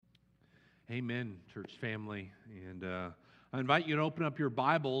Amen, church family. And I invite you to open up your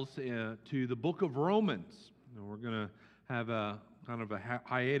Bibles to the book of Romans. And we're going to have a kind of a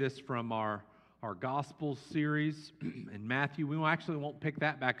hiatus from our gospel series in Matthew. We actually won't pick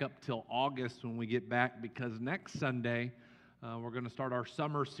that back up till August when we get back, because next Sunday we're going to start our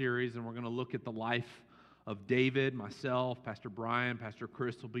summer series, and we're going to look at the life of David. Myself, Pastor Brian, Pastor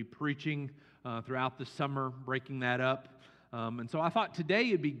Chris will be preaching throughout the summer, breaking that up. And so I thought today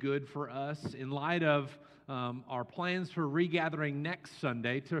it'd be good for us, in light of our plans for regathering next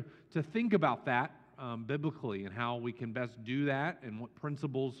Sunday, to think about that biblically and how we can best do that and what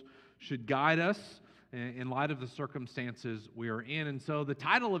principles should guide us in light of the circumstances we are in. And so the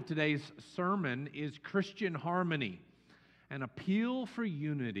title of today's sermon is Christian Harmony, an appeal for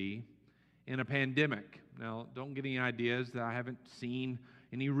unity in a pandemic. Now, don't get any ideas that I haven't seen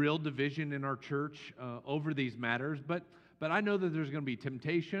any real division in our church over these matters, but I know that there's going to be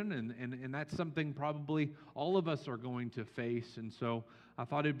temptation, and that's something probably all of us are going to face. And so I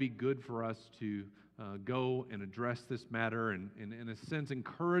thought it'd be good for us to go and address this matter and in a sense,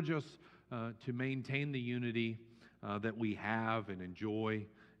 encourage us to maintain the unity that we have and enjoy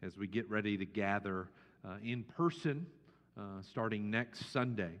as we get ready to gather in person starting next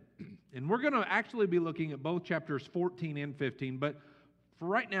Sunday. And we're going to actually be looking at both chapters 14 and 15, but for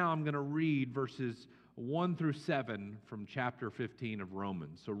right now, I'm going to read verses 1 through 7 from chapter 15 of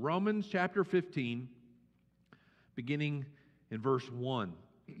Romans. So Romans chapter 15, beginning in verse 1.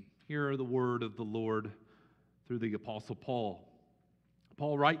 Hear the word of the Lord through the Apostle Paul.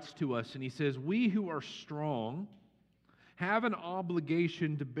 Paul writes to us, and he says, "We who are strong have an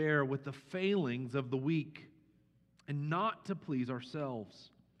obligation to bear with the failings of the weak, and not to please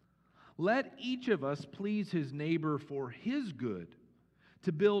ourselves. Let each of us please his neighbor for his good,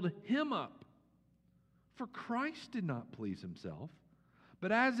 to build him up. For Christ did not please himself,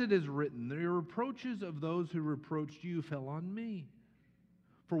 but as it is written, the reproaches of those who reproached you fell on me.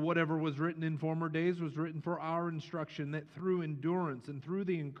 For whatever was written in former days was written for our instruction, that through endurance and through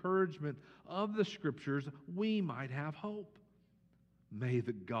the encouragement of the Scriptures we might have hope. May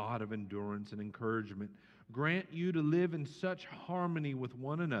the God of endurance and encouragement grant you to live in such harmony with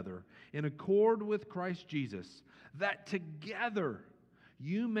one another, in accord with Christ Jesus, that together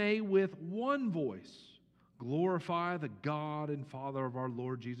you may with one voice glorify the God and Father of our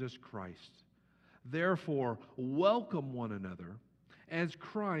Lord Jesus Christ. Therefore, welcome one another as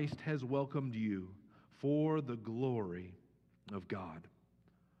Christ has welcomed you, for the glory of God."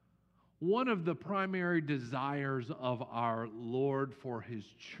 One of the primary desires of our Lord for His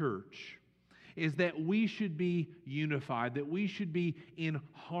church is that we should be unified, that we should be in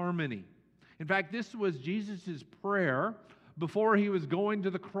harmony. In fact, this was Jesus' prayer before he was going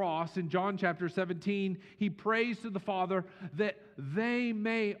to the cross. In John chapter 17, he prays to the Father that they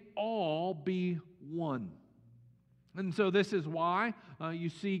may all be one. And so this is why you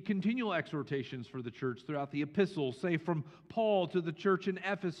see continual exhortations for the church throughout the epistles, say from Paul to the church in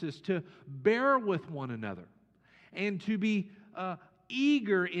Ephesus, to bear with one another and to be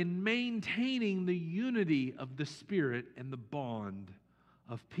eager in maintaining the unity of the Spirit and the bond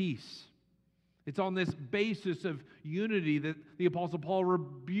of peace. It's on this basis of unity that the Apostle Paul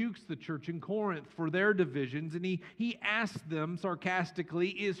rebukes the church in Corinth for their divisions, and he asks them sarcastically,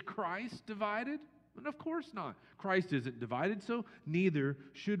 "Is Christ divided?" And of course not. Christ isn't divided, so neither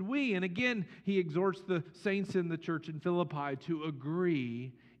should we. And again, he exhorts the saints in the church in Philippi to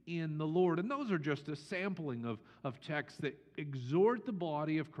agree in the Lord. And those are just a sampling of texts that exhort the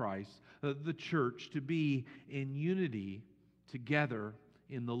body of Christ, the church, to be in unity together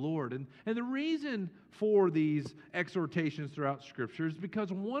in the Lord. And the reason for these exhortations throughout Scripture is because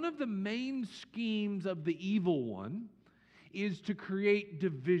one of the main schemes of the evil one is to create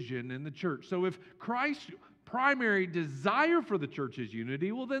division in the church. So if Christ's primary desire for the church is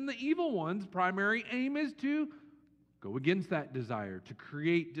unity, well, then the evil one's primary aim is to go against that desire, to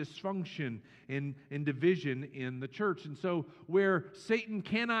create dysfunction and division in the church. And so where Satan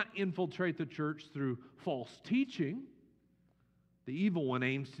cannot infiltrate the church through false teaching, the evil one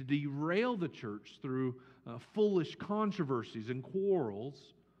aims to derail the church through foolish controversies and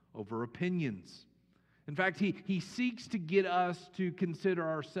quarrels over opinions. In fact, he seeks to get us to consider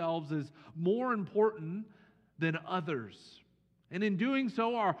ourselves as more important than others. And in doing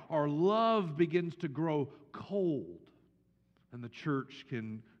so, our love begins to grow cold. And the church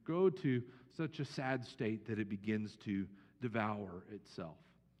can go to such a sad state that it begins to devour itself.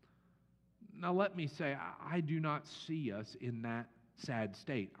 Now let me say, I do not see us in that sad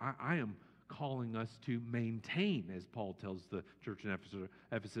state. I am calling us to maintain, as Paul tells the church in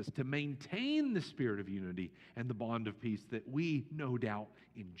Ephesus, to maintain the spirit of unity and the bond of peace that we no doubt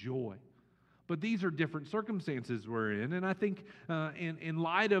enjoy. But these are different circumstances we're in, and I think in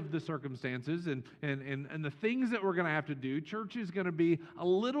light of the circumstances and the things that we're going to have to do, church is going to be a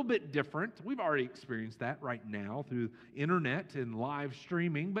little bit different. We've already experienced that right now through internet and live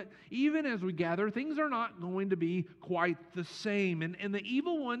streaming, but even as we gather, things are not going to be quite the same, and the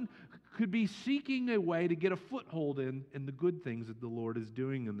evil one could be seeking a way to get a foothold in the good things that the Lord is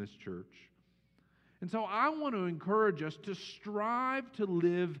doing in this church. And so I want to encourage us to strive to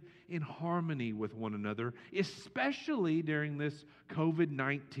live in harmony with one another, especially during this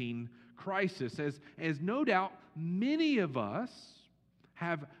COVID-19 crisis, as no doubt many of us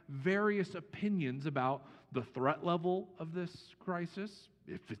have various opinions about the threat level of this crisis,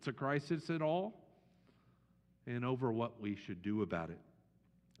 if it's a crisis at all, and over what we should do about it.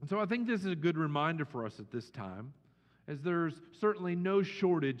 And so I think this is a good reminder for us at this time, as there's certainly no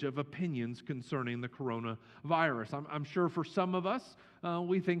shortage of opinions concerning the coronavirus. I'm sure for some of us,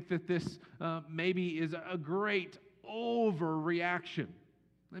 we think that this maybe is a great overreaction.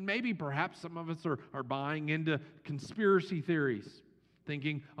 And maybe perhaps some of us are buying into conspiracy theories,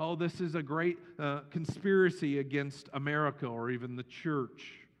 thinking, oh, this is a great conspiracy against America or even the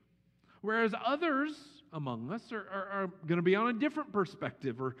church. Whereas others among us are going to be on a different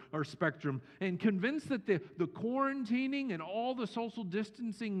perspective or spectrum and convinced that the quarantining and all the social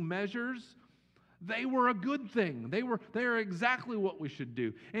distancing measures, they were a good thing. They are exactly what we should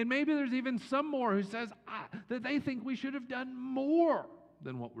do. And maybe there's even some more who says that they think we should have done more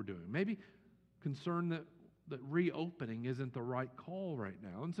than what we're doing. Maybe concerned that reopening isn't the right call right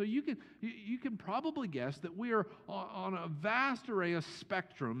now. And so you can probably guess that we are on a vast array of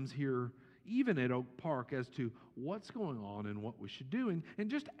spectrums here, even at Oak Park, as to what's going on and what we should do. And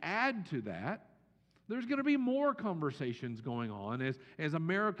just add to that, there's going to be more conversations going on as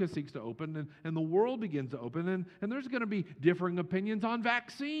America seeks to open and the world begins to open. And there's going to be differing opinions on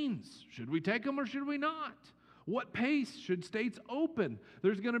vaccines. Should we take them or should we not? What pace should states open?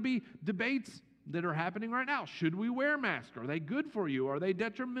 There's going to be debates that are happening right now. Should we wear masks? Are they good for you? Are they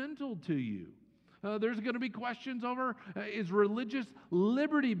detrimental to you? There's going to be questions over, is religious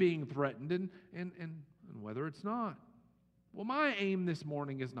liberty being threatened and whether it's not. Well, my aim this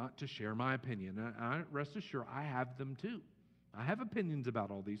morning is not to share my opinion. Rest assured, I have them too. I have opinions about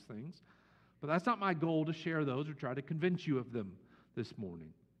all these things, but that's not my goal to share those or try to convince you of them this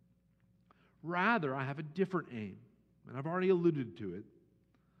morning. Rather, I have a different aim, and I've already alluded to it.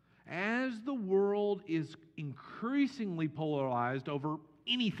 As the world is increasingly polarized over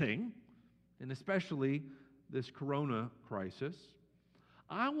anything, and especially this corona crisis,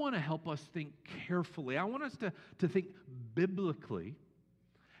 I want to help us think carefully. I want us to think biblically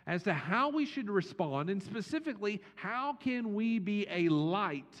as to how we should respond, and specifically, how can we be a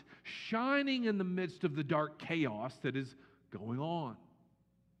light shining in the midst of the dark chaos that is going on.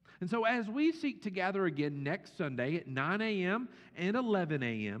 And so as we seek to gather again next Sunday at 9 a.m. and 11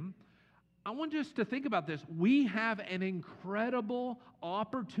 a.m., I want us to think about this. We have an incredible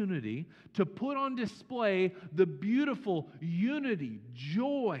opportunity to put on display the beautiful unity,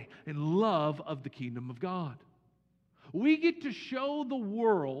 joy, and love of the kingdom of God. We get to show the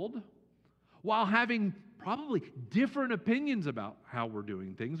world, while having probably different opinions about how we're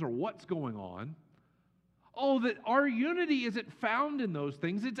doing things or what's going on, that our unity isn't found in those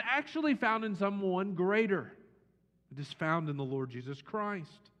things. It's actually found in someone greater. It is found in the Lord Jesus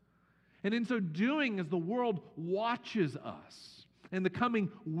Christ. And in so doing, as the world watches us in the coming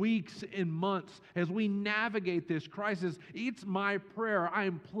weeks and months as we navigate this crisis, it's my prayer, I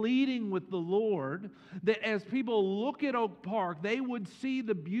am pleading with the Lord, that as people look at Oak Park, they would see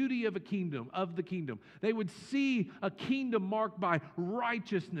the beauty of the kingdom. They would see a kingdom marked by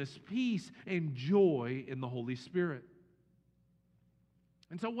righteousness, peace, and joy in the Holy Spirit.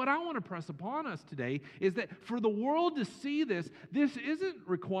 And so what I want to press upon us today is that for the world to see this isn't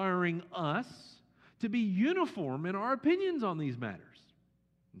requiring us to be uniform in our opinions on these matters.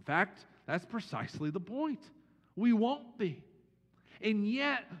 In fact, that's precisely the point. We won't be. And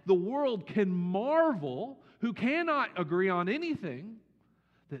yet, the world can marvel, who cannot agree on anything,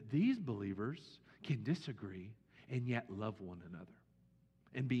 that these believers can disagree and yet love one another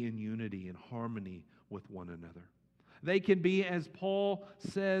and be in unity and harmony with one another. They can be, as Paul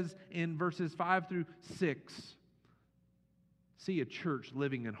says in verses 5 through 6, see a church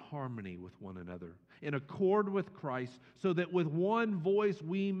living in harmony with one another, in accord with Christ, so that with one voice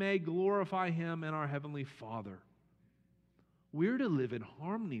we may glorify Him and our Heavenly Father. We're to live in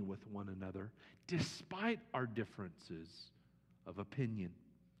harmony with one another despite our differences of opinion.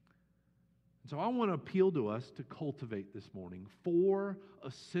 So I want to appeal to us to cultivate this morning 4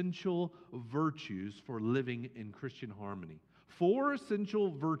 essential virtues for living in Christian harmony. 4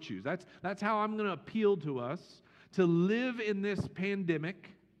 essential virtues. That's how I'm going to appeal to us to live in this pandemic,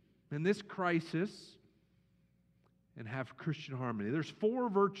 in this crisis, and have Christian harmony. There's 4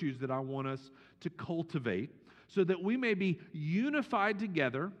 virtues that I want us to cultivate so that we may be unified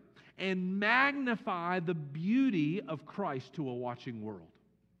together and magnify the beauty of Christ to a watching world.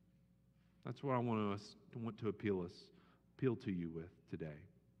 That's what I want to appeal to you with today.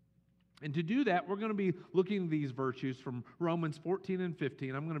 And to do that, we're going to be looking at these virtues from Romans 14 and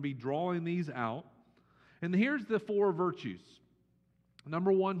 15. I'm going to be drawing these out. And here's the 4 virtues.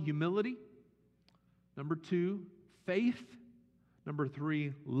 Number 1, humility. Number 2, faith. Number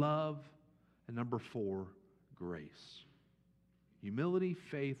 3, love. And number 4, grace. Humility,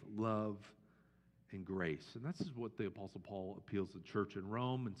 faith, love, and grace. And this is what the Apostle Paul appeals to the church in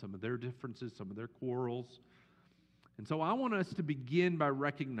Rome and some of their differences, some of their quarrels. And so I want us to begin by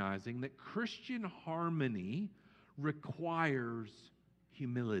recognizing that Christian harmony requires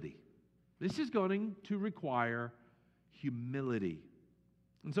humility. This is going to require humility.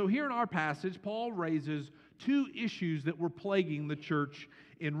 And so here in our passage, Paul raises 2 issues that were plaguing the church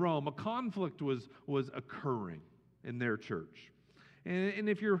in Rome. A conflict was occurring in their church. And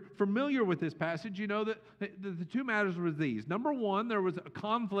if you're familiar with this passage, you know that the 2 matters were these. Number 1, there was a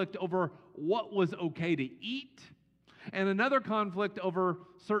conflict over what was okay to eat, and another conflict over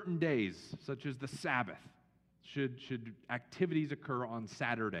certain days, such as the Sabbath. Should activities occur on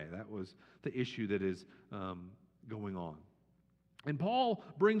Saturday? That was the issue that is going on. And Paul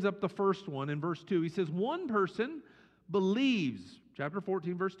brings up the first one in verse 2. He says, one person believes, chapter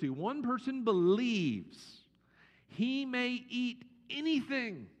 14, verse 2, one person believes he may eat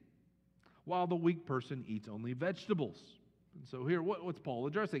anything, while the weak person eats only vegetables. And so here, what's Paul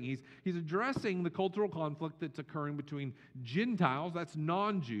addressing? He's addressing the cultural conflict that's occurring between Gentiles, that's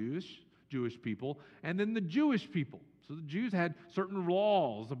non-Jewish people, and then the Jewish people. So the Jews had certain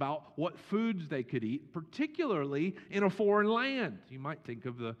laws about what foods they could eat, particularly in a foreign land. You might think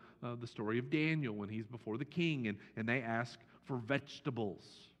of the story of Daniel when he's before the king, and they ask for vegetables.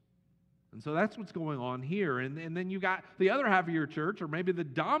 And so that's what's going on here. And then you got the other half of your church, or maybe the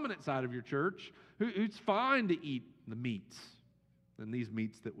dominant side of your church, who's fine to eat the meats. And these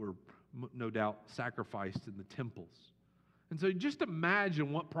meats that were no doubt sacrificed in the temples. And so just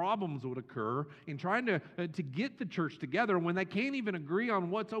imagine what problems would occur in trying to get the church together when they can't even agree on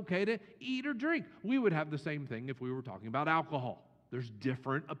what's okay to eat or drink. We would have the same thing if we were talking about alcohol. There's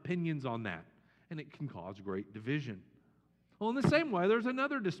different opinions on that, and it can cause great division. Well, in the same way, there's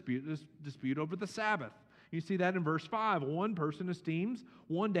another dispute, this dispute over the Sabbath. You see that in verse 5. One person esteems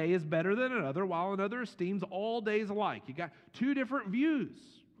one day is better than another, while another esteems all days alike. You got 2 different views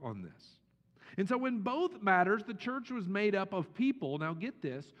on this. And so in both matters, the church was made up of people, now get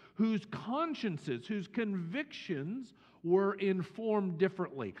this, whose consciences, whose convictions were informed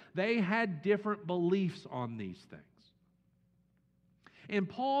differently. They had different beliefs on these things. And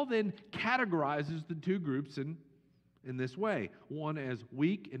Paul then categorizes the 2 groups in this way. One as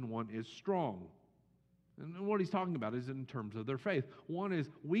weak and one is strong. And what he's talking about is in terms of their faith. One is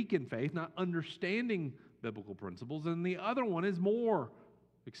weak in faith, not understanding biblical principles, and the other one is more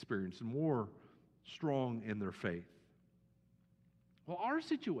experienced and more strong in their faith. Well, our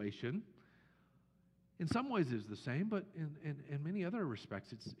situation in some ways is the same, but in many other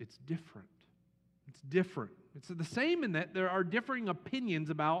respects it's different. It's different. It's the same in that there are differing opinions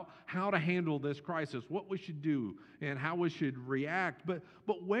about how to handle this crisis, what we should do, and how we should react. But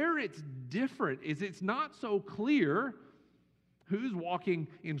where it's different is it's not so clear who's walking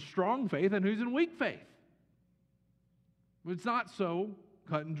in strong faith and who's in weak faith. It's not so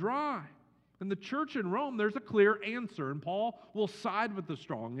cut and dry. In the church in Rome, there's a clear answer, and Paul will side with the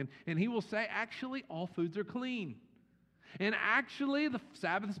strong, and he will say, actually, all foods are clean. And actually, the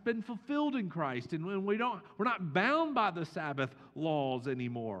Sabbath's been fulfilled in Christ, and we're not bound by the Sabbath laws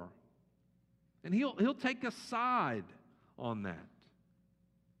anymore. And he'll take a side on that.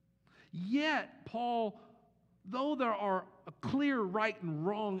 Yet, Paul, though there are a clear right and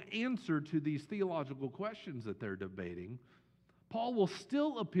wrong answer to these theological questions that they're debating, Paul will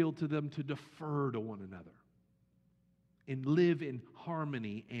still appeal to them to defer to one another and live in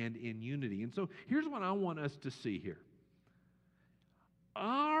harmony and in unity. And so here's what I want us to see here.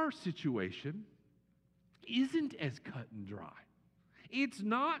 Our situation isn't as cut and dry. It's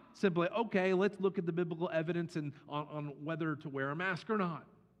not simply, okay, let's look at the biblical evidence on whether to wear a mask or not.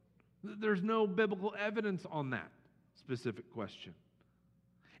 There's no biblical evidence on that specific question.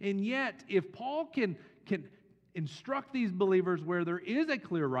 And yet, if Paul can instruct these believers where there is a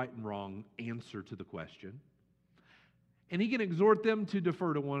clear right and wrong answer to the question, and he can exhort them to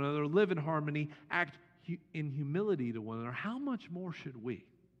defer to one another, live in harmony, act in humility to one another, how much more should we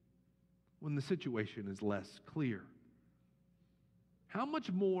when the situation is less clear? How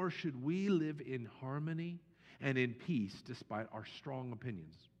much more should we live in harmony and in peace despite our strong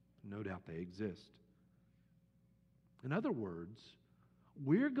opinions? No doubt they exist. In other words,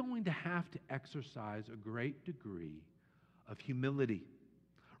 we're going to have to exercise a great degree of humility,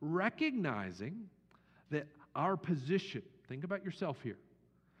 recognizing that our position, think about yourself here,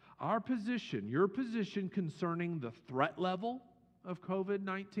 our position, your position concerning the threat level of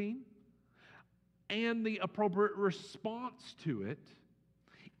COVID-19 and the appropriate response to it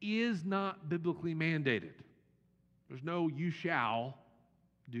is not biblically mandated. There's no you shall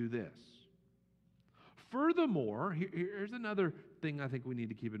do this. Furthermore, here's another thing I think we need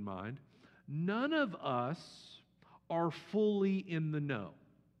to keep in mind. None of us are fully in the know.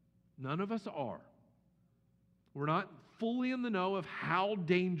 None of us are. We're not fully in the know of how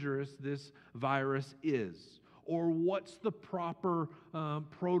dangerous this virus is or what's the proper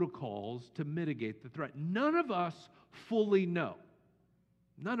protocols to mitigate the threat. None of us fully know.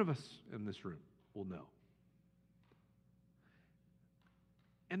 None of us in this room will know.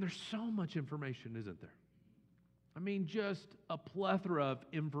 And there's so much information, isn't there? I mean, just a plethora of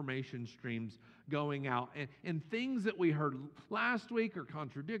information streams going out and things that we heard last week are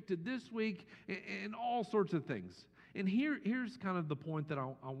contradicted this week and all sorts of things. And here's kind of the point that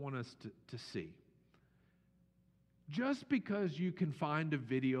I want us to see. Just because you can find a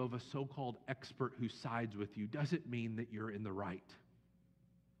video of a so-called expert who sides with you doesn't mean that you're in the right.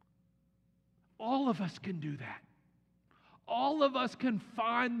 All of us can do that. All of us can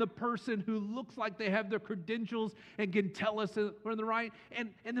find the person who looks like they have the credentials and can tell us that we're in the right, and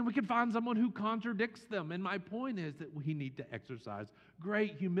then we can find someone who contradicts them. And my point is that we need to exercise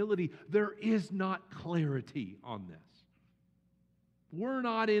great humility. There is not clarity on this. We're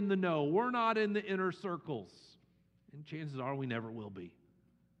not in the know. We're not in the inner circles. And chances are we never will be.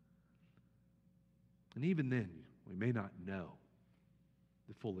 And even then, we may not know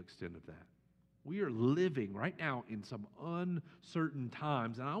the full extent of that. We are living right now in some uncertain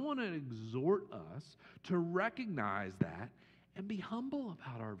times, and I want to exhort us to recognize that and be humble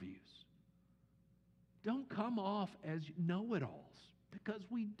about our views. Don't come off as know-it-alls, because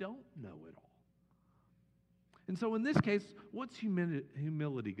we don't know it all. And so in this case, what's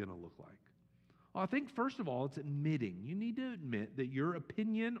humility going to look like? Well, I think first of all, it's admitting. You need to admit that your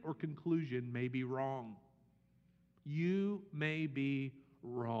opinion or conclusion may be wrong. You may be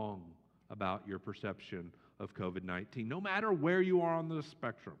wrong about your perception of COVID-19, no matter where you are on the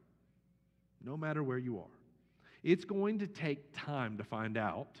spectrum, no matter where you are. It's going to take time to find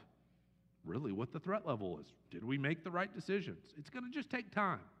out really what the threat level is. Did we make the right decisions? It's going to just take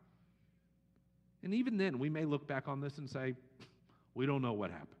time. And even then, we may look back on this and say, we don't know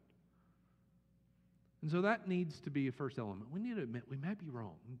what happened. And so that needs to be a first element. We need to admit we might be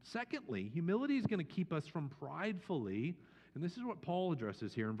wrong. And secondly, humility is going to keep us from pridefully, and this is what Paul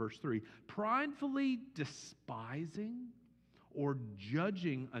addresses here in verse 3, pridefully despising or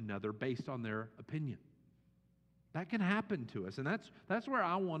judging another based on their opinion. That can happen to us, and that's where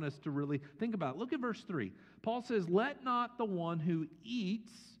I want us to really think about it. Look at verse 3. Paul says, let not the one who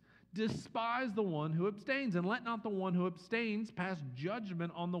eats despise the one who abstains, and let not the one who abstains pass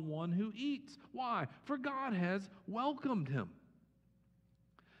judgment on the one who eats. Why? For God has welcomed him.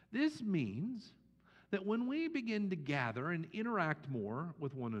 This means that when we begin to gather and interact more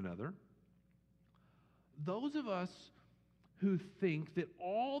with one another, those of us who think that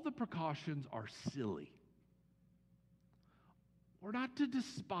all the precautions are silly, we're not to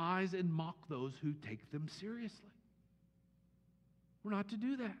despise and mock those who take them seriously. We're not to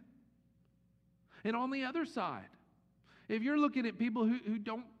do that. And on the other side, if you're looking at people who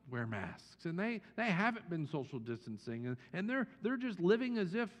don't wear masks and they haven't been social distancing and they're just living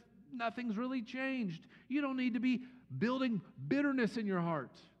as if nothing's really changed, you don't need to be building bitterness in your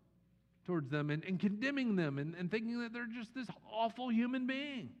heart towards them and condemning them and thinking that they're just this awful human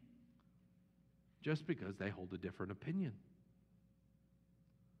being just because they hold a different opinion.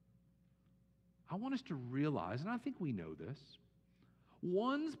 I want us to realize, and I think we know this,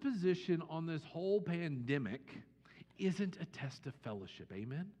 one's position on this whole pandemic isn't a test of fellowship.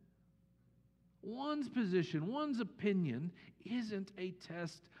 Amen? One's position, one's opinion isn't a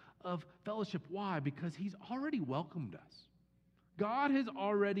test of fellowship. Why? Because he's already welcomed us. God has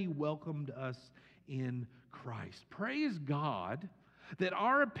already welcomed us in Christ. Praise God that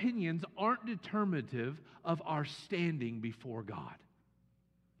our opinions aren't determinative of our standing before God.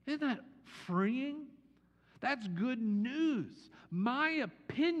 Isn't that freeing? That's good news. My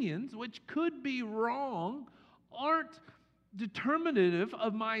opinions, which could be wrong, aren't determinative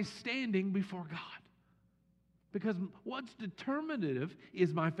of my standing before God. Because what's determinative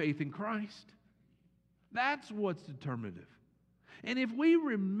is my faith in Christ. That's what's determinative. And if we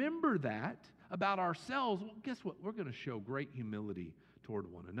remember that about ourselves, well, guess what? We're going to show great humility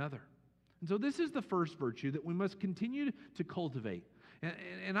toward one another. And so this is the first virtue that we must continue to cultivate.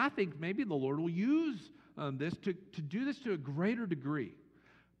 And I think maybe the Lord will use this to do this to a greater degree.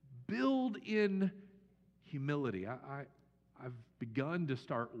 Build in humility. I've begun to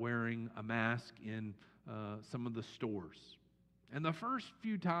start wearing a mask in some of the stores. And the first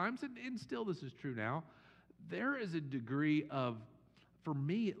few times, and still this is true now, there is a degree of, for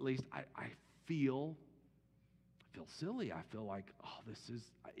me at least, I feel silly. I feel like,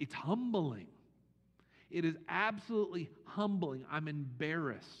 it's humbling. It is absolutely humbling. I'm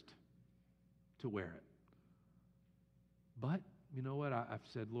embarrassed to wear it. But you know what? I've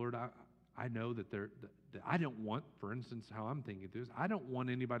said, Lord, I know that that I don't want, for instance, how I'm thinking through this, I don't want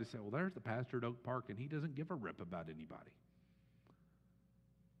anybody to say, well, there's the pastor at Oak Park, and he doesn't give a rip about anybody.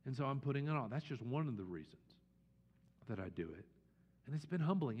 And so I'm putting it on. That's just one of the reasons that I do it. And it's been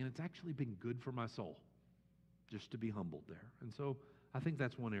humbling, and it's actually been good for my soul just to be humbled there. And so I think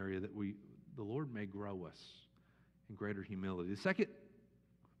that's one area that the Lord may grow us in greater humility. The second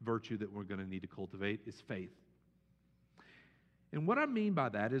virtue that we're going to need to cultivate is faith. And what I mean by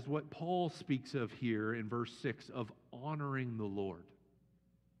that is what Paul speaks of here in verse 6 of honoring the Lord.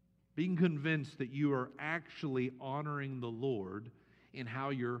 Being convinced that you are actually honoring the Lord in how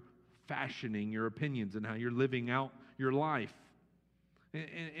you're fashioning your opinions and how you're living out your life.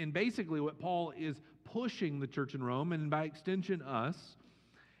 And basically what Paul is pushing the church in Rome, and by extension us,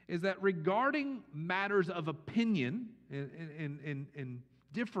 is that regarding matters of opinion and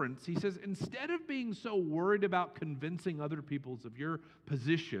difference, he says, instead of being so worried about convincing other people of your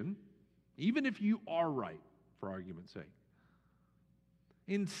position, even if you are right, for argument's sake,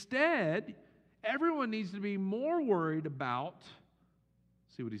 instead, everyone needs to be more worried about,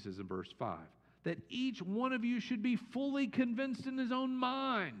 see what he says in verse 5, that each one of you should be fully convinced in his own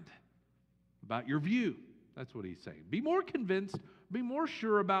mind about your view. That's what he's saying. Be more convinced, be more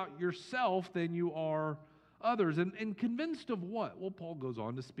sure about yourself than you are others. And convinced of what? Well, Paul goes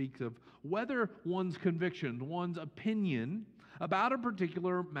on to speak of whether one's conviction, one's opinion about a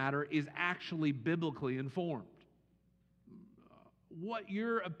particular matter is actually biblically informed. What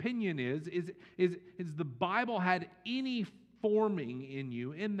your opinion is the Bible had any forming in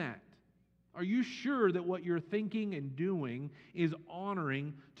you in that? Are you sure that what you're thinking and doing is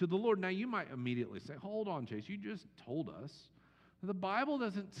honoring to the Lord? Now, you might immediately say, hold on, Chase, you just told us. The Bible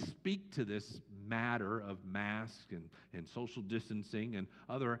doesn't speak to this matter of masks and social distancing and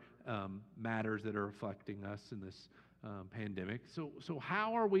other matters that are affecting us in this pandemic. So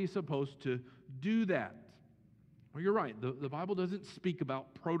how are we supposed to do that? Well, you're right. The Bible doesn't speak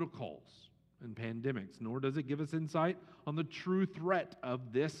about protocols and pandemics, nor does it give us insight on the true threat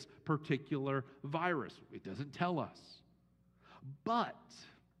of this particular virus. It doesn't tell us. But,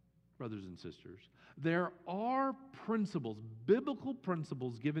 brothers and sisters, there are principles, biblical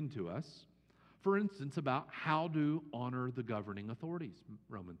principles given to us, for instance, about how to honor the governing authorities,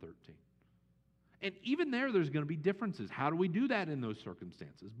 Romans 13. And even there's going to be differences. How do we do that in those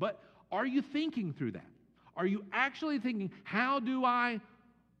circumstances? But are you thinking through that? Are you actually thinking, how do I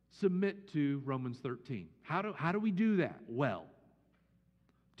submit to Romans 13? How do we do that well?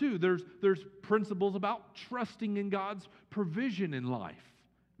 Two, there's principles about trusting in God's provision in life,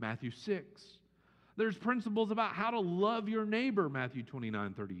 Matthew 6. There's principles about how to love your neighbor, Matthew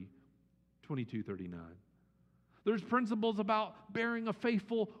 22:39. There's principles about bearing a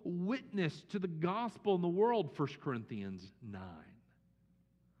faithful witness to the gospel in the world, 1 Corinthians 9.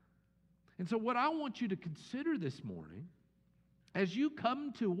 And so what I want you to consider this morning, as you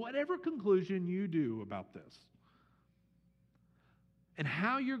come to whatever conclusion you do about this, and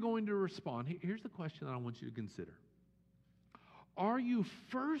how you're going to respond, here's the question that I want you to consider. Are you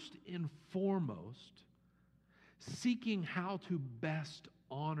first and foremost seeking how to best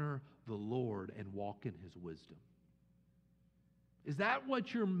honor the Lord and walk in His wisdom? Is that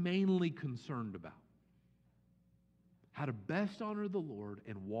what you're mainly concerned about? How to best honor the Lord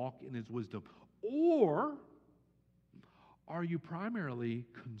and walk in His wisdom? Or are you primarily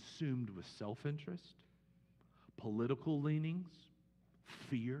consumed with self-interest, political leanings,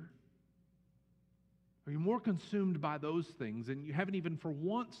 fear? Are you more consumed by those things and you haven't even for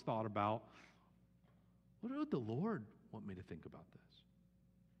once thought about, what would the Lord want me to think about this?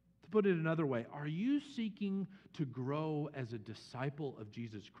 To put it another way, are you seeking to grow as a disciple of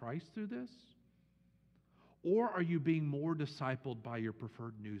Jesus Christ through this? Or are you being more discipled by your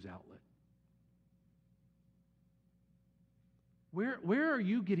preferred news outlet? Where are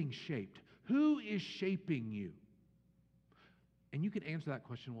you getting shaped? Who is shaping you? And you can answer that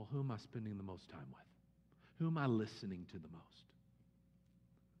question, well, who am I spending the most time with? Who am I listening to the most?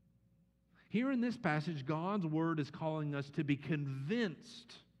 Here in this passage, God's word is calling us to be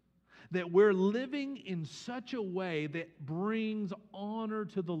convinced that we're living in such a way that brings honor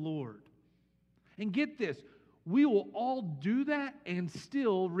to the Lord. And get this, we will all do that and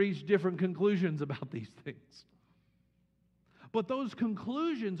still reach different conclusions about these things. But those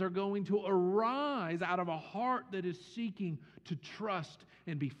conclusions are going to arise out of a heart that is seeking to trust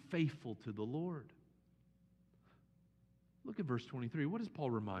and be faithful to the Lord. Look at verse 23. What does Paul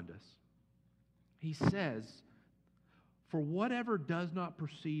remind us? He says, "For whatever does not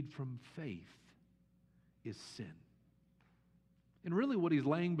proceed from faith is sin." And really what he's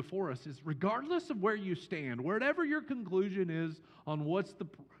laying before us is, regardless of where you stand, wherever your conclusion is on what's the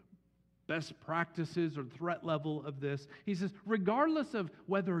best practices or threat level of this, he says, regardless of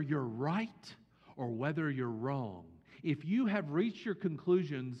whether you're right or whether you're wrong, if you have reached your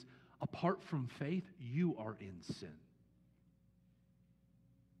conclusions apart from faith, you are in sin.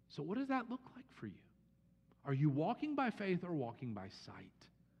 So what does that look like for you? Are you walking by faith or walking by sight?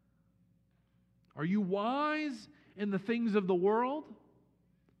 Are you wise in the things of the world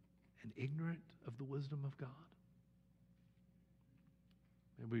and ignorant of the wisdom of God?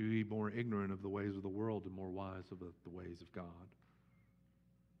 Maybe we be more ignorant of the ways of the world and more wise of the ways of God.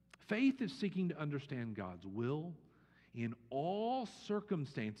 Faith is seeking to understand God's will in all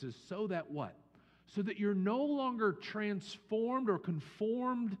circumstances so that what? So that you're no longer transformed or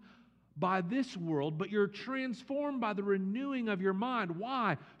conformed by this world, but you're transformed by the renewing of your mind.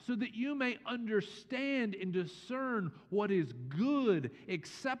 Why? So that you may understand and discern what is good,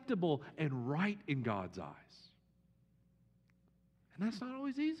 acceptable, and right in God's eyes. And that's not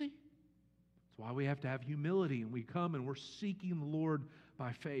always easy. That's why we have to have humility, and we come and we're seeking the Lord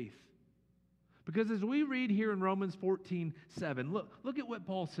by faith. Because as we read here in Romans 14:7, look at what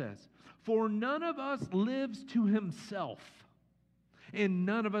Paul says. "For none of us lives to himself, and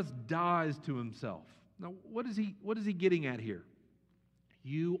none of us dies to himself." Now, what is he getting at here?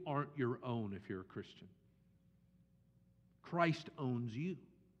 You aren't your own if you're a Christian. Christ owns you.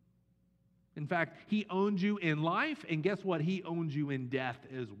 In fact, he owns you in life, and guess what? He owns you in death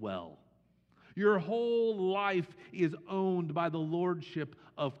as well. Your whole life is owned by the lordship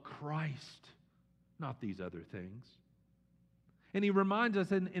of Christ, not these other things. And he reminds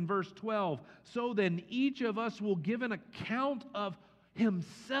us in verse 12, "So then each of us will give an account of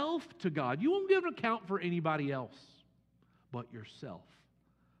himself to God." You won't give an account for anybody else but yourself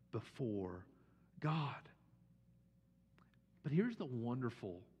before God. But here's the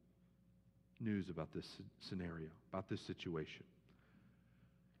wonderful news about this scenario, about this situation.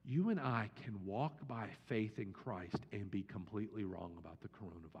 You and I can walk by faith in Christ and be completely wrong about the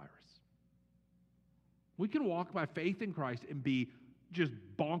coronavirus. We can walk by faith in Christ and be just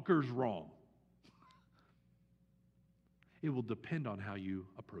bonkers wrong. It will depend on how you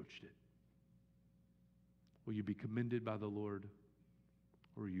approached it. Will you be commended by the Lord,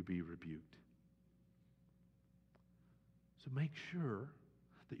 or will you be rebuked? So make sure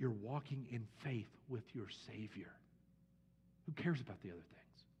that you're walking in faith with your Savior. Who cares about the other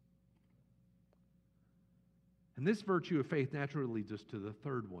things? And this virtue of faith naturally leads us to the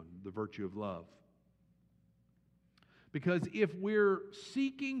third one, the virtue of love. Because if we're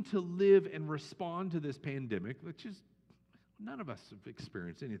seeking to live and respond to this pandemic, which is none of us have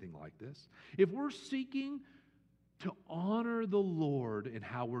experienced anything like this. If we're seeking to honor the Lord in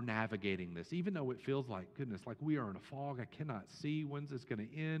how we're navigating this, even though it feels like, goodness, like we are in a fog, I cannot see, when's this going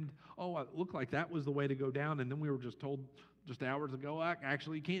to end? Oh, it looked like that was the way to go down, and then we were just told just hours ago,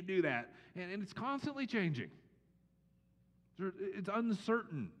 actually, you can't do that. And it's constantly changing. It's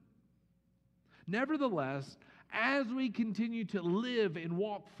uncertain. Nevertheless, as we continue to live and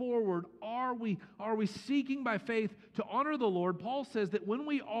walk forward, are we seeking by faith to honor the Lord? Paul says that when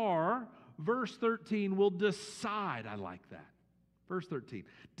we are, verse 13, we'll decide. I like that. Verse 13,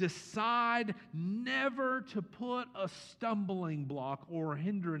 decide never to put a stumbling block or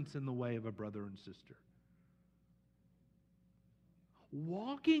hindrance in the way of a brother and sister.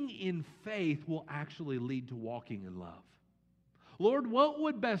 Walking in faith will actually lead to walking in love. Lord, what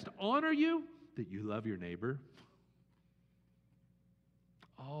would best honor you? That you love your neighbor.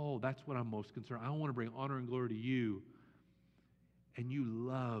 Oh, that's what I'm most concerned. I want to bring honor and glory to you, and you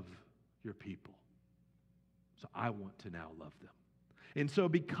love your people. So I want to now love them. And so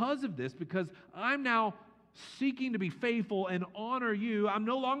because of this, because I'm now seeking to be faithful and honor you, I'm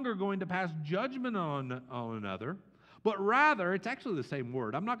no longer going to pass judgment on another, but rather, it's actually the same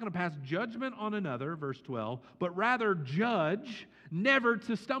word. I'm not going to pass judgment on another, verse 12, but rather judge never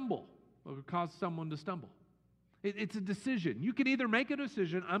to stumble or cause someone to stumble. It's a decision. You can either make a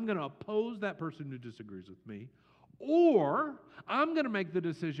decision, I'm going to oppose that person who disagrees with me, or I'm going to make the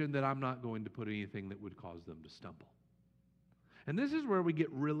decision that I'm not going to put anything that would cause them to stumble. And this is where we get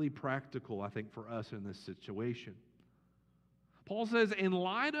really practical, I think, for us in this situation. Paul says, in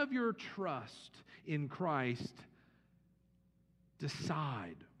light of your trust in Christ,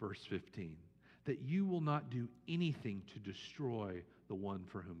 decide, verse 15, that you will not do anything to destroy the one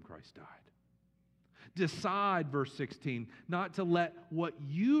for whom Christ died. Decide, verse 16, not to let what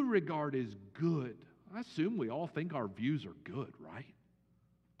you regard as good. I assume we all think our views are good, right?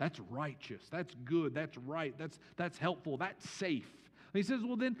 That's righteous. That's good. That's right. That's helpful. That's safe. And he says,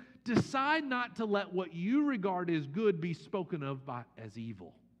 well then, decide not to let what you regard as good be spoken of as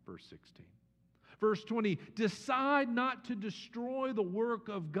evil, verse 16. Verse 20, decide not to destroy the work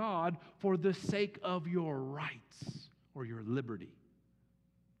of God for the sake of your rights or your liberty.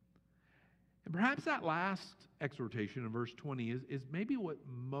 And perhaps that last exhortation in verse 20 is maybe what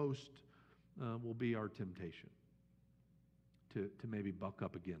most will be our temptation to maybe buck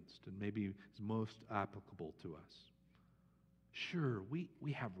up against, and maybe is most applicable to us. Sure, we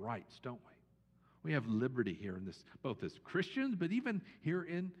have rights, don't we? We have liberty here in this, both as Christians, but even here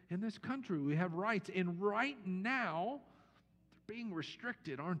in this country, we have rights. And right now, they're being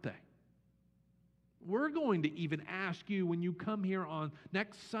restricted, aren't they? We're going to even ask you when you come here on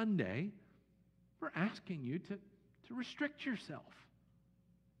next Sunday, we're asking you to restrict yourself.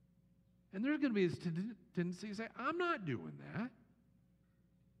 And there's going to be this tendency to say, I'm not doing that.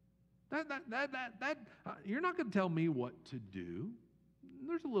 You're not going to tell me what to do.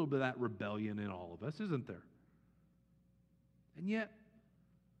 There's a little bit of that rebellion in all of us, isn't there? And yet,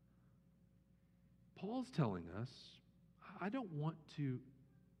 Paul's telling us, I don't want to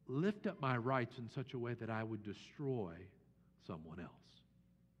lift up my rights in such a way that I would destroy someone else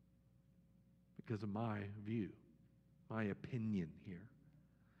because of my view, my opinion here.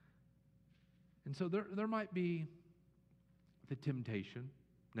 And so there might be the temptation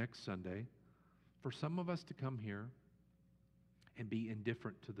next Sunday for some of us to come here and be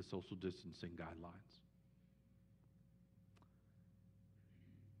indifferent to the social distancing guidelines.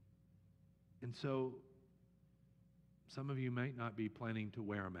 And so some of you might not be planning to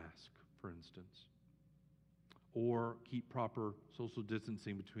wear a mask, for instance, or keep proper social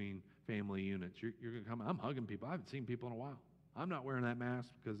distancing between family units. You're going to come, I'm hugging people. I haven't seen people in a while. I'm not wearing that mask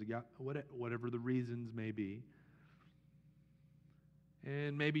because you got whatever the reasons may be.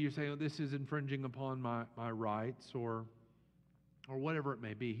 And maybe you're saying, oh, this is infringing upon my rights or whatever it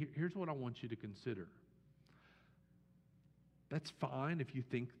may be. Here's what I want you to consider. That's fine if you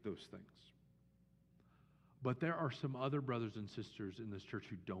think those things. But there are some other brothers and sisters in this church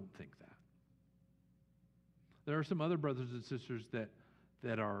who don't think that. There are some other brothers and sisters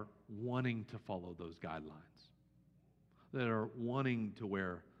that are wanting to follow those guidelines, that are wanting to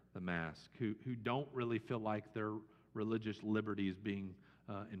wear the mask, who don't really feel like their religious liberty is being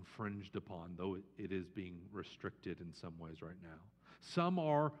infringed upon, though it is being restricted in some ways right now. Some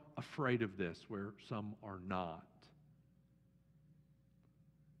are afraid of this, where some are not.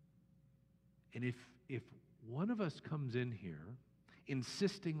 And if one of us comes in here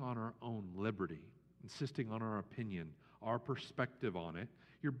insisting on our own liberty, insisting on our opinion, our perspective on it,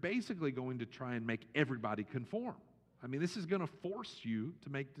 you're basically going to try and make everybody conform. I mean, this is going to force you to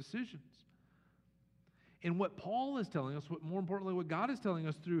make decisions. And what Paul is telling us, more importantly, what God is telling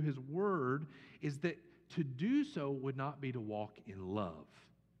us through his word, is that to do so would not be to walk in love.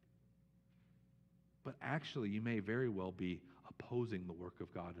 But actually, you may very well be opposing the work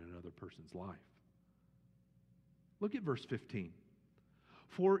of God in another person's life. Look at verse 15.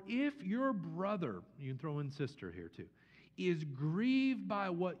 For if your brother, you can throw in sister here too, is grieved by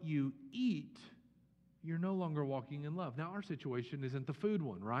what you eat, you're no longer walking in love. Now, our situation isn't the food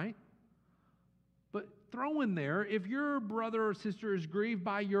one, right? But throw in there, if your brother or sister is grieved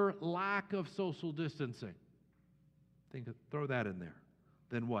by your lack of social distancing, throw that in there.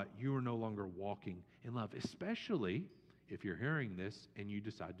 Then what? You are no longer walking in love, especially if you're hearing this and you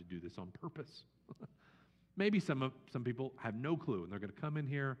decide to do this on purpose. Maybe some people have no clue, and they're going to come in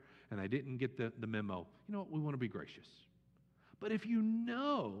here and they didn't get the memo. You know what? We want to be gracious. But if you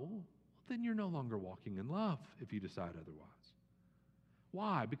know, then you're no longer walking in love if you decide otherwise.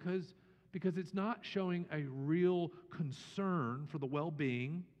 Why? Because it's not showing a real concern for the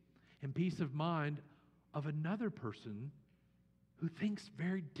well-being and peace of mind of another person who thinks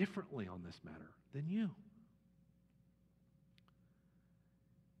very differently on this matter than you.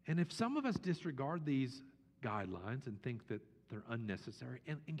 And if some of us disregard these guidelines and think that they're unnecessary,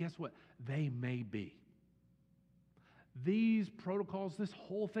 and guess what? They may be. these protocols, this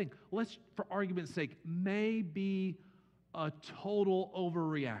whole thing, let's, for argument's sake, may be a total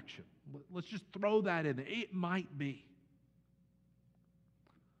overreaction. Let's just throw that in there. It might be.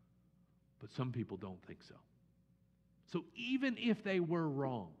 But some people don't think so. So even if they were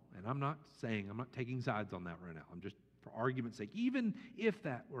wrong, and I'm not taking sides on that right now, I'm just, for argument's sake, even if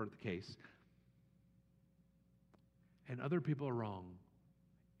that were the case, and other people are wrong,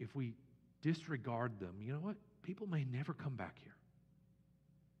 if we disregard them, you know what? People may never come back here.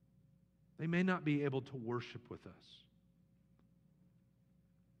 They may not be able to worship with us.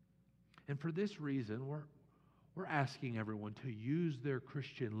 And for this reason, we're asking everyone to use their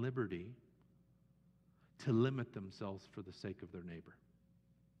Christian liberty to limit themselves for the sake of their neighbor.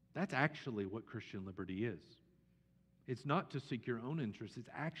 That's actually what Christian liberty is. It's not to seek your own interest. It's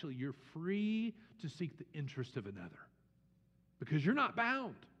actually you're free to seek the interest of another because you're not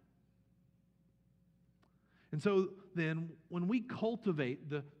bound. And so then when we cultivate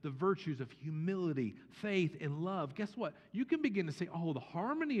the virtues of humility, faith, and love, guess what? You can begin to say, oh, the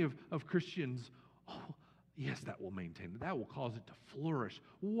harmony of Christians, oh, yes, that will maintain it. That will cause it to flourish.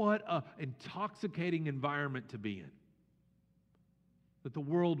 What an intoxicating environment to be in that the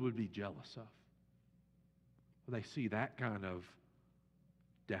world would be jealous of. When they see that kind of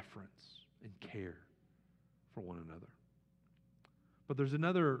deference and care for one another. But there's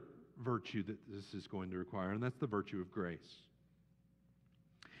another virtue that this is going to require, and that's the virtue of grace.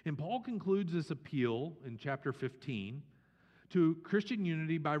 And Paul concludes this appeal in chapter 15 to Christian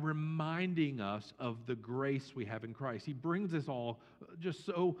unity by reminding us of the grace we have in Christ. He brings us all just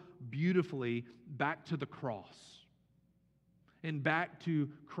so beautifully back to the cross and back to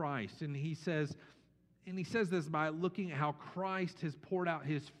Christ. And he says this by looking at how Christ has poured out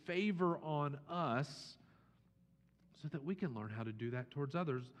his favor on us so that we can learn how to do that towards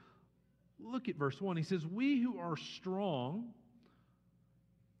others. Look at verse 1. He says, we who are strong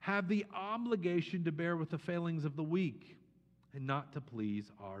have the obligation to bear with the failings of the weak and not to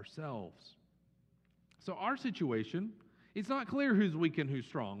please ourselves. So our situation, it's not clear who's weak and who's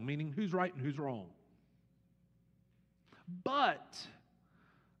strong, meaning who's right and who's wrong. But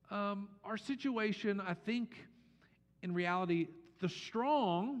our situation, I think, in reality, the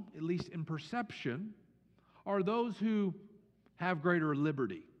strong, at least in perception, are those who have greater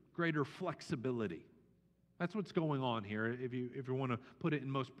liberty, greater flexibility. That's what's going on here, if you want to put it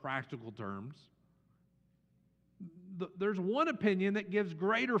in most practical terms. There's one opinion that gives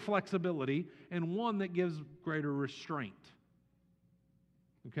greater flexibility and one that gives greater restraint.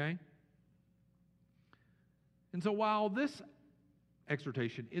 Okay? And so while this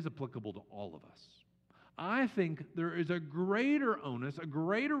exhortation is applicable to all of us, I think there is a greater onus, a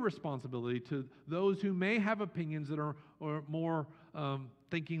greater responsibility to those who may have opinions that are more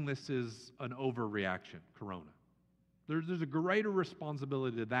thinking this is an overreaction, corona. There's a greater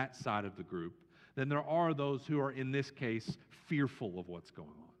responsibility to that side of the group than there are those who are, in this case, fearful of what's going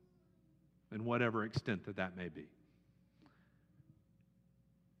on, in whatever extent that may be.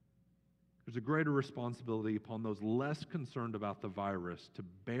 There's a greater responsibility upon those less concerned about the virus to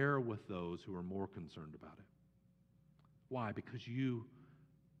bear with those who are more concerned about it. Why? Because you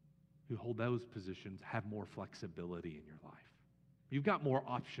who hold those positions have more flexibility in your life. You've got more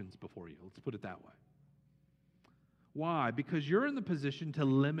options before you. Let's put it that way. Why? Because you're in the position to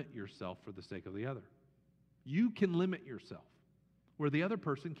limit yourself for the sake of the other. You can limit yourself where the other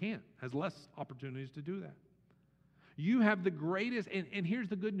person can't, has less opportunities to do that. You have the greatest, and here's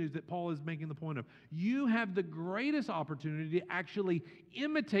the good news that Paul is making the point of. You have the greatest opportunity to actually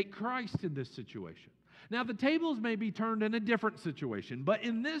imitate Christ in this situation. Now, the tables may be turned in a different situation, but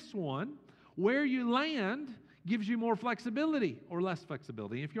in this one, where you land gives you more flexibility or less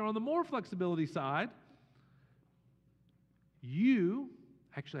flexibility. If you're on the more flexibility side, you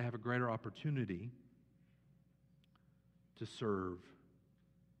actually have a greater opportunity to serve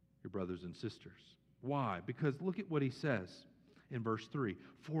your brothers and sisters. Why? Because look at what he says in verse 3.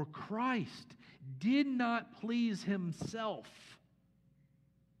 For Christ did not please himself.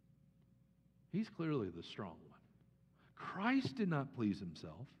 He's clearly the strong one. Christ did not please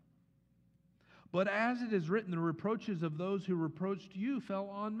himself. But as it is written, the reproaches of those who reproached you fell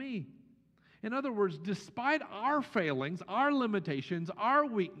on me. In other words, despite our failings, our limitations, our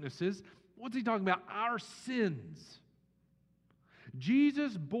weaknesses, what's he talking about? Our sins.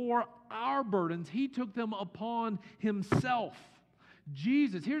 Jesus bore our burdens. He took them upon himself.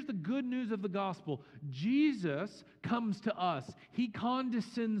 Jesus, here's the good news of the gospel. Jesus comes to us. He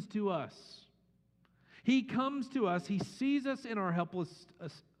condescends to us. He comes to us. He sees us in our helpless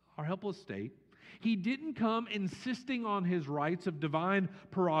state. He didn't come insisting on his rights of divine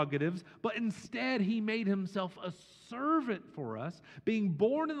prerogatives, but instead he made himself a servant for us, being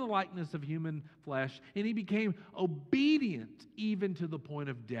born in the likeness of human flesh, and he became obedient even to the point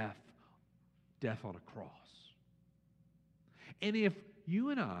of death on a cross. And if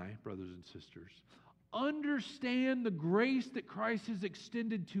you and I, brothers and sisters, understand the grace that Christ has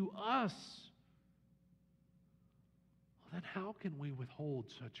extended to us, then how can we withhold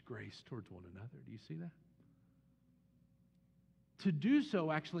such grace towards one another? Do you see that? To do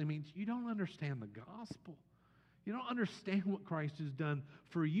so actually means you don't understand the gospel. You don't understand what Christ has done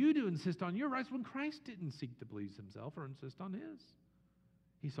for you to insist on your rights when Christ didn't seek to please himself or insist on his.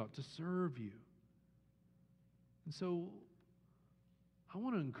 He sought to serve you. And so I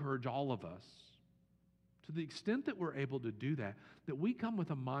want to encourage all of us, to the extent that we're able to do that, that we come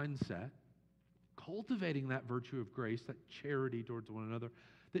with a mindset cultivating that virtue of grace, that charity towards one another,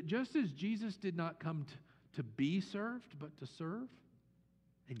 that just as Jesus did not come to be served, but to serve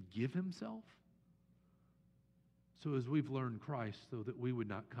and give himself, so as we've learned Christ, so that we would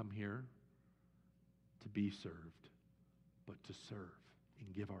not come here to be served, but to serve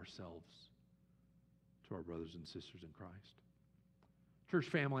and give ourselves to our brothers and sisters in Christ. Church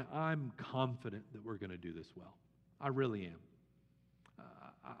family, I'm confident that we're going to do this well. I really am.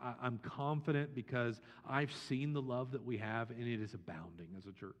 I'm confident because I've seen the love that we have, and it is abounding as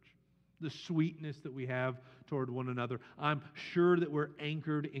a church. The sweetness that we have toward one another. I'm sure that we're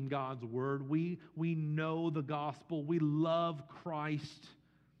anchored in God's word. We know the gospel. We love Christ.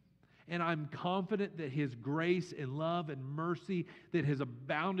 And I'm confident that his grace and love and mercy that has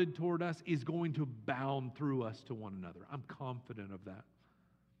abounded toward us is going to abound through us to one another. I'm confident of that.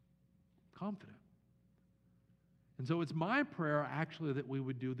 Confident. And so it's my prayer, actually, that we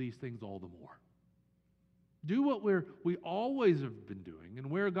would do these things all the more. Do what we always have been doing and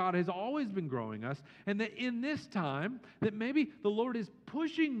where God has always been growing us, and that in this time, that maybe the Lord is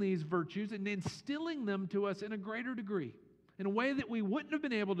pushing these virtues and instilling them to us in a greater degree, in a way that we wouldn't have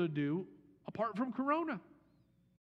been able to do apart from Corona.